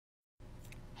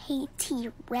Hey,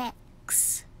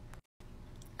 T-Rex.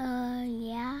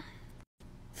 Yeah?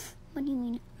 What do you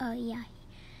mean, yeah?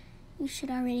 You should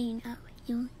already know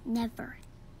you'll never,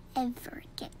 ever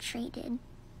get traded.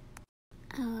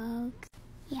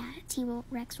 Yeah,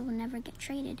 T-Rex will never get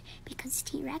traded because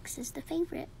T-Rex is the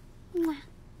favorite. Mwah.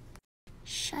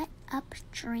 Shut up,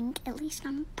 Drink. At least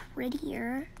I'm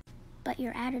prettier. But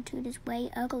your attitude is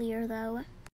way uglier, though.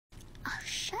 Oh,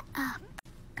 shut up.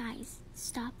 Guys,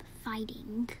 stop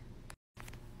fighting.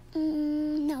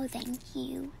 No, thank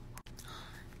you.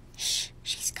 Shh,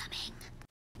 she's coming.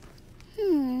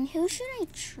 Who should I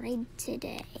trade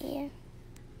today?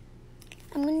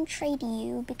 I'm gonna trade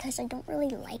you because I don't really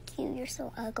like you. You're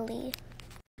so ugly.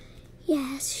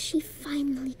 Yes, she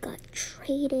finally got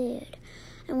traded.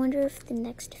 I wonder if the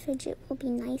next fidget will be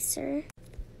nicer.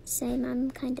 Same,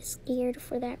 I'm kind of scared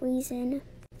for that reason.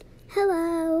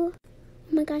 Hello.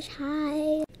 Oh my gosh,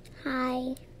 hi.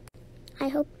 Hi. I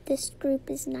hope this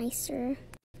group is nicer.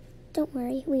 Don't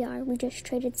worry, we are. We just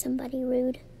traded somebody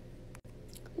rude.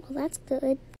 Well, that's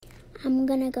good. I'm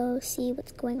gonna go see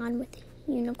what's going on with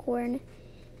Unicorn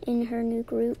in her new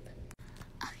group.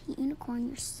 Unicorn,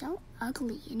 you're so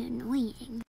ugly and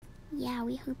annoying. Yeah,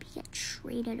 we hope you get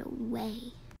traded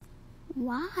away.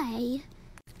 Why?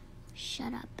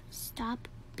 Shut up. Stop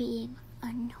being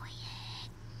annoying.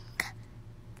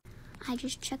 I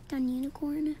just checked on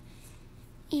Unicorn,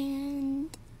 and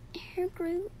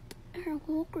her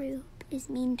whole group is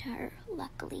mean to her,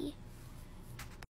 luckily.